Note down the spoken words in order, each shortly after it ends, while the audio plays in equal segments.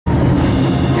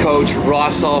Coach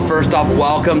Russell. First off,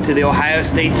 welcome to the Ohio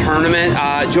State Tournament.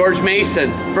 George Mason,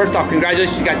 first off,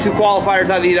 congratulations. You got 2 qualifiers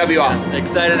out of the EWL. Yes,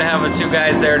 excited to have the 2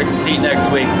 guys there to compete next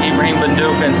week. Ibrahim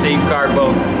Banduka and Saeed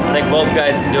Cardboat. I think both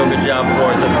guys can do a good job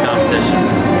for us at the competition.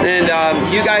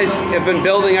 And you guys have been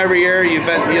building every year.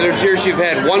 There's years you've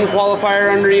had 1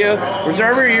 qualifier under you. Was there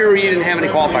ever a year where you didn't have any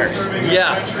qualifiers?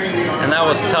 Yes, and that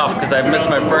was tough because I missed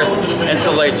my first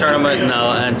NCAA tournament in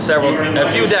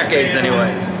a few decades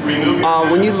anyways.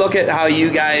 When you look at how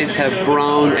you guys have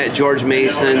grown at George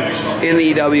Mason in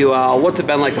the EWL, what's it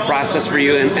been like, the process for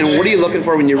you, and what are you looking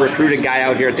for when you recruit a guy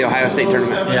out here at the Ohio State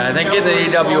Tournament? Yeah, I think in the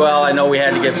EWL, I know we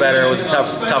had to get better. It was a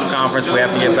tough conference. We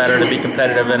have to get better to be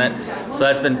competitive in it. So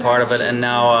that's been part of it. And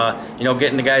now,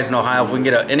 getting the guys in Ohio, if we can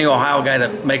get any Ohio guy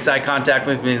that makes eye contact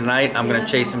with me tonight, I'm going to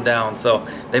chase him down. So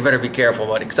they better be careful.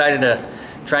 But excited to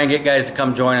try and get guys to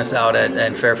come join us out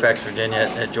at Fairfax, Virginia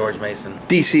at George Mason.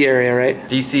 DC area, right?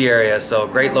 DC area. So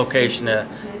great location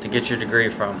to get your degree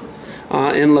from.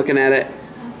 In looking at it,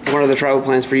 what are the travel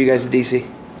plans for you guys at DC?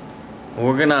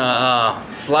 We're going to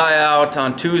fly out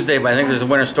on Tuesday, but I think there's a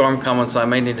winter storm coming, so I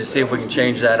may need to see if we can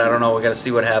change that. I don't know. We got to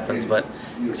see what happens, but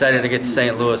excited to get to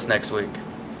St. Louis next week.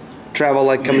 Travel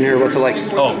like coming here? What's it like?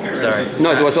 Oh, sorry.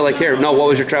 No, what's it like here? No, what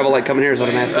was your travel like coming here is what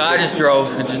I'm asking. I just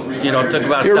drove. It just, took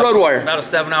about You're a road warrior. About a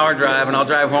 7-hour drive, and I'll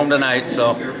drive home tonight,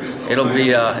 so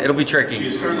it'll be tricky.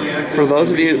 For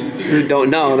those of you who don't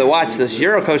know that watch this,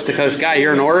 you're a coast-to-coast guy.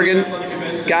 You're an Oregon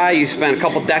guy. You spent a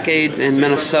couple decades in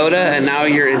Minnesota, and now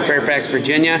you're in Fairfax,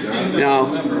 Virginia.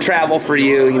 Travel for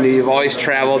you. You've always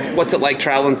traveled. What's it like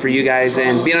traveling for you guys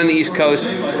and being on the East Coast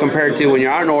compared to when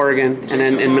you're out in Oregon and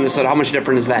then in Minnesota? How much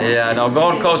different is that? Yeah, no,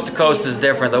 going coast to coast is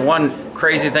different. The one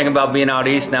crazy thing about being out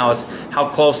east now is how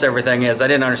close everything is. I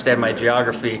didn't understand my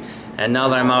geography, and now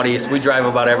that I'm out east, we drive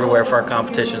about everywhere for our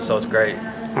competition, so it's great.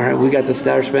 All right, we got the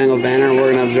Star Spangled Banner, and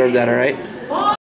we're going to observe that, all right?